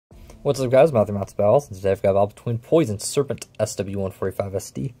What's up, guys? Matthew Matt's Battles, and today I've got a battle between Poison Serpent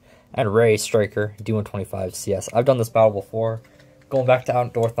SW145SD and Ray Striker D125CS. I've done this battle before, going back to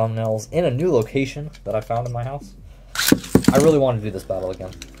outdoor thumbnails in a new location that I found in my house. I really want to do this battle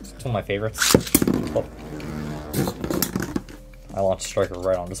again. It's one of my favorites. Oh. I launched Striker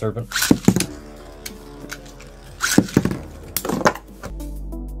right onto Serpent.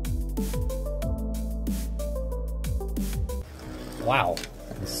 Wow.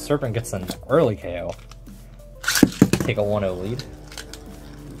 Serpent gets an early KO. Take a 1-0 lead.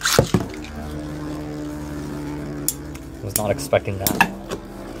 Was not expecting that.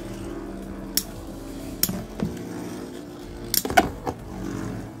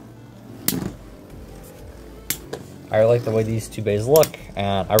 I like the way these two bays look,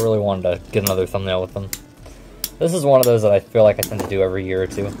 and I really wanted to get another thumbnail with them. This is one of those that I feel like I tend to do every year or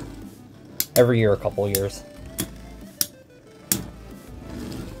two. Every year, a couple years.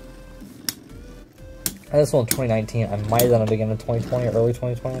 I had this one in 2019. I might have done it again in 2020 or early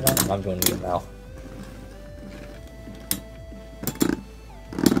 2021. I'm doing it again now.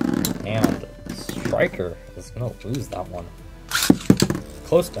 And Striker is going to lose that one.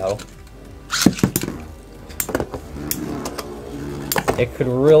 Close battle. It could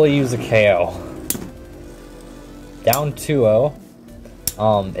really use a KO. Down 2-0.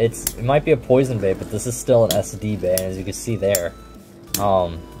 It might be a poison bay, but this is still an SD bay, and as you can see there.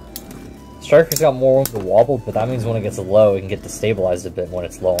 Striker's got more room to wobble, but that means when it gets low, it can get destabilized a bit when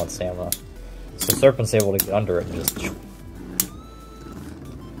it's low on stamina. So Serpent's able to get under it and just...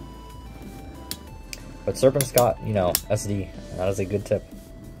 But Serpent's got, you know, SD, and that is a good tip.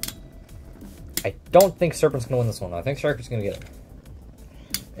 I don't think Serpent's going to win this one. I think Striker's going to get it.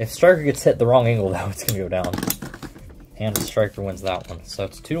 If Striker gets hit the wrong angle, though, it's going to go down. And Striker wins that one. So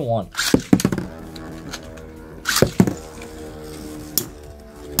it's 2-1.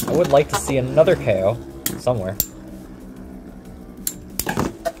 I would like to see another KO somewhere.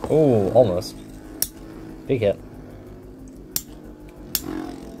 Oh, almost. Big hit.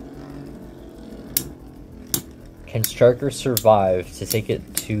 Can Striker survive to take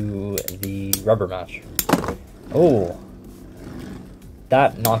it to the rubber match? Oh.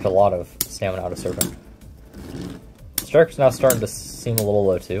 That knocked a lot of stamina out of Serpent. Striker's now starting to seem a little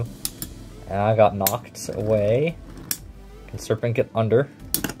low too. And I got knocked away. Can Serpent get under?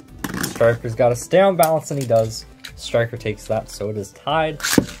 Striker's got to stay on balance, and he does. Striker takes that, so it is tied.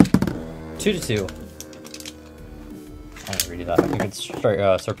 2-2. I'm gonna redo that. I think it's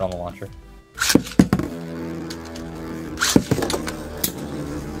Serpent on the launcher.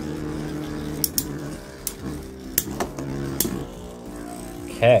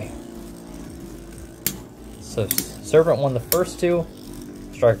 Okay. So Serpent won the first two.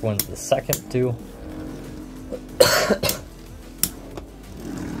 Striker wins the second two.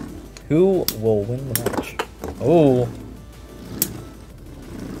 Who will win the match? Oh.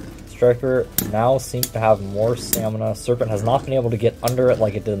 Striker now seems to have more stamina. Serpent has not been able to get under it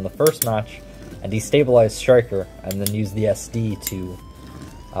like it did in the first match and destabilize Striker and then use the SD to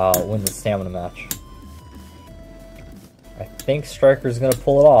win the stamina match. I think Striker's going to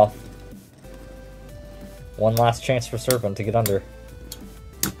pull it off. One last chance for Serpent to get under.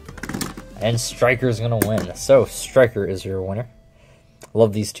 And Striker's going to win. So, Striker is your winner.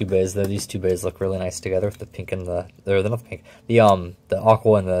 Love these two bays though. These two bays look really nice together with the pink and the not the pink, the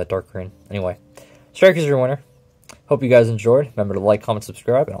aqua and the dark green. Anyway, Striker's your winner. Hope you guys enjoyed. Remember to like, comment,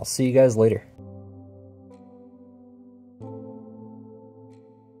 subscribe, and I'll see you guys later.